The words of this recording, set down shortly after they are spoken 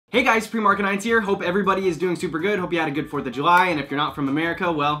Hey guys, Pre-Mark9s here. Hope everybody is doing super good. Hope you had a good 4th of July, and if you're not from America,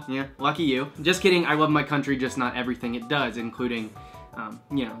 well, yeah, lucky you. Just kidding, I love my country, just not everything it does, including,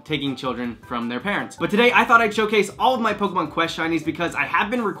 you know, taking children from their parents. But today, I thought I'd showcase all of my Pokemon Quest shinies because I have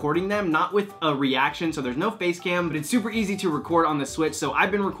been recording them, not with a reaction, so there's no face cam, but it's super easy to record on the Switch, so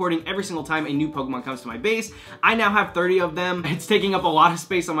I've been recording every single time a new Pokemon comes to my base. I now have 30 of them. It's taking up a lot of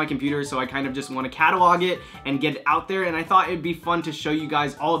space on my computer, so I kind of just want to catalog it and get it out there, and I thought it'd be fun to show you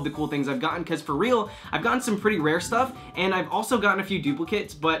guys all of the cool things I've gotten, because for real, I've gotten some pretty rare stuff, and I've also gotten a few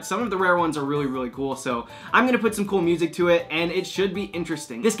duplicates, but some of the rare ones are really, really cool, so I'm gonna put some cool music to it, and it should be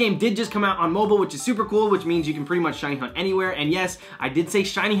interesting. This game did just come out on mobile, which is super cool, which means you can pretty much shiny hunt anywhere, and yes, I did say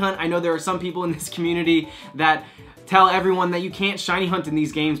shiny hunt. I know there are some people in this community that tell everyone that you can't shiny hunt in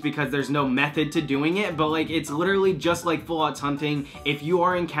these games because there's no method to doing it, but like, it's literally just like full outs hunting. If you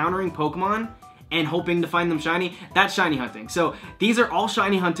are encountering Pokemon and hoping to find them shiny, that's shiny hunting. So these are all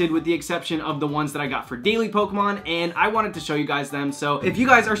shiny hunted with the exception of the ones that I got for daily Pokemon, and I wanted to show you guys them. So if you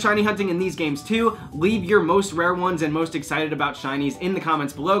guys are shiny hunting in these games too, leave your most rare ones and most excited about shinies in the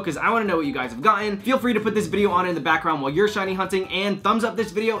comments below, because I want to know what you guys have gotten. Feel free to put this video on in the background while you're shiny hunting, and thumbs up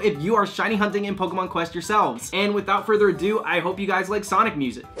this video if you are shiny hunting in Pokemon Quest yourselves. And without further ado, I hope you guys like Sonic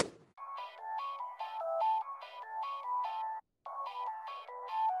music.